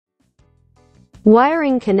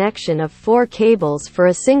Wiring connection of 4 cables for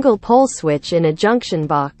a single pole switch in a junction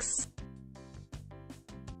box.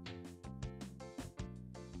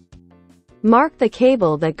 Mark the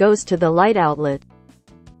cable that goes to the light outlet.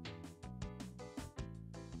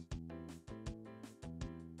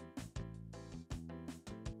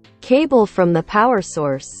 Cable from the power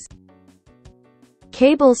source.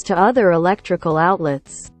 Cables to other electrical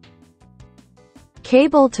outlets.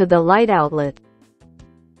 Cable to the light outlet.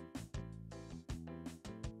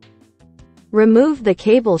 Remove the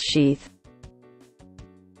cable sheath.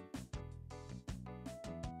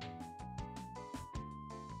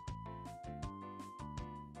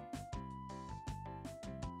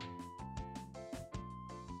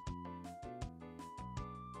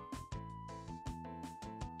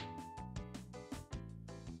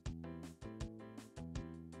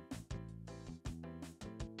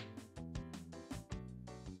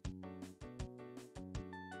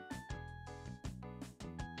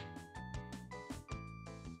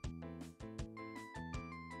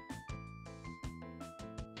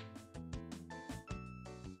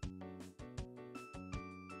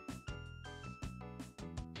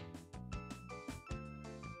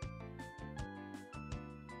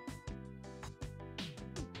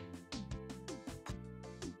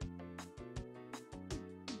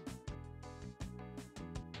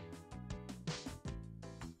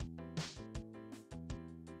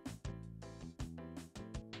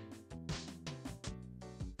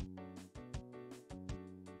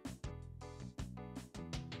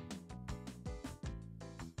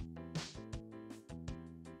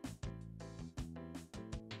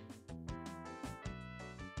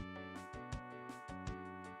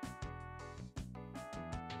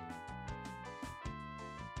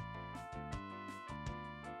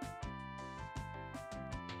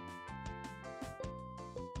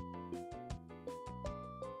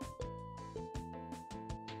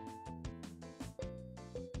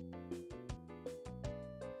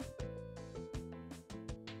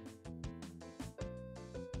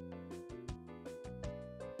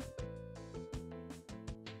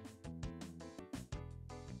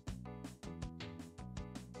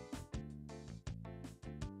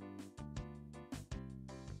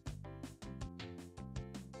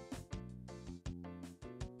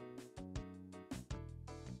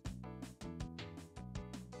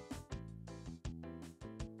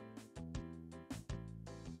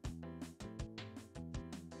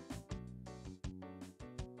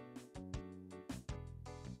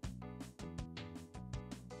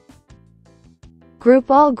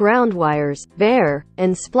 Group all ground wires, bare,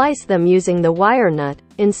 and splice them using the wire nut.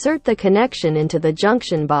 Insert the connection into the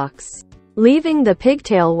junction box, leaving the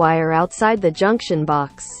pigtail wire outside the junction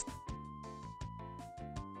box.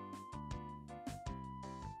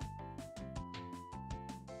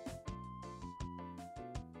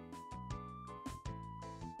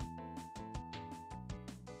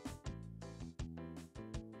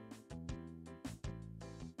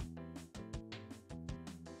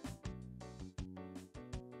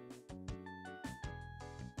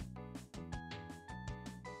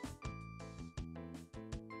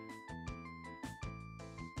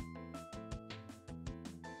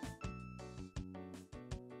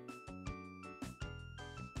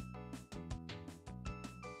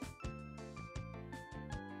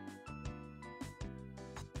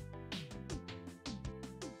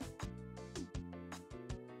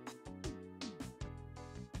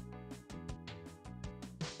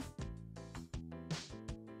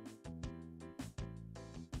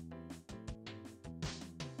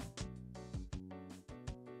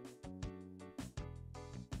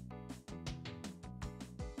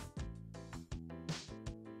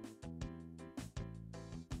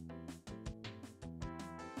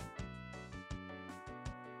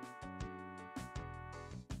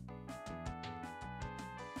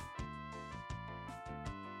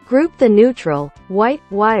 Group the neutral, white,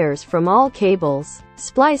 wires from all cables,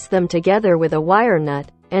 splice them together with a wire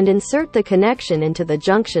nut, and insert the connection into the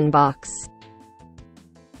junction box.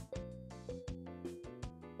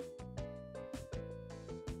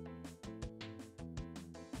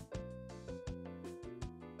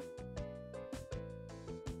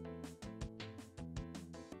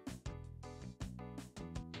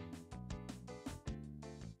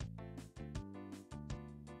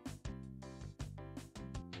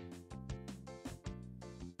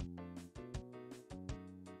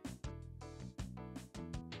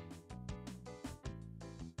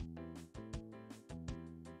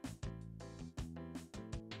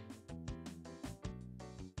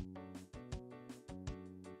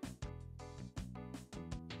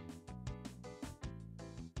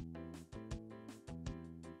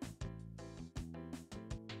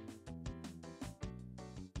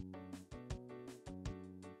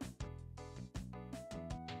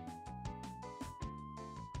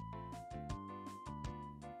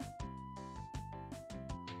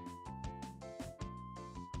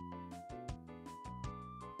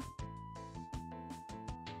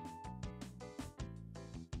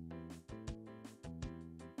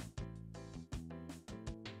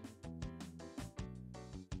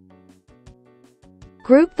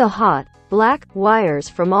 Group the hot, black wires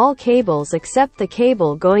from all cables except the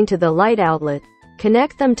cable going to the light outlet.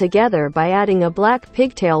 Connect them together by adding a black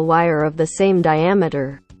pigtail wire of the same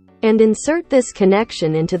diameter. And insert this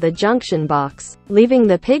connection into the junction box, leaving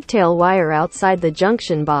the pigtail wire outside the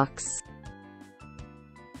junction box.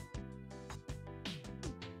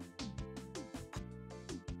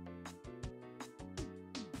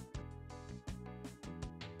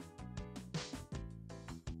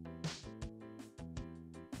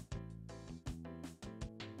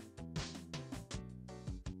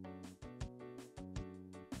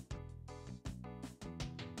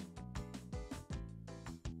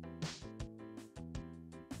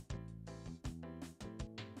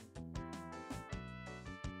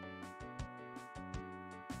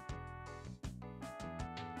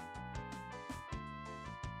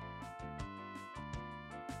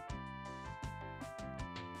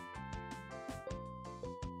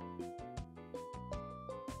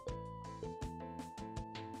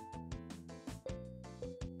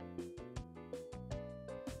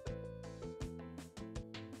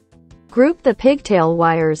 Group the pigtail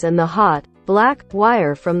wires and the hot, black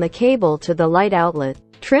wire from the cable to the light outlet.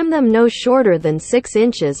 Trim them no shorter than 6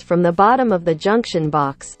 inches from the bottom of the junction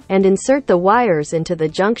box, and insert the wires into the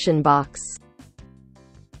junction box.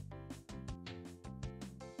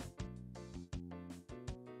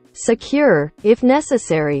 Secure, if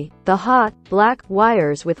necessary, the hot, black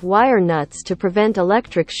wires with wire nuts to prevent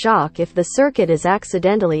electric shock if the circuit is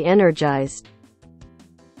accidentally energized.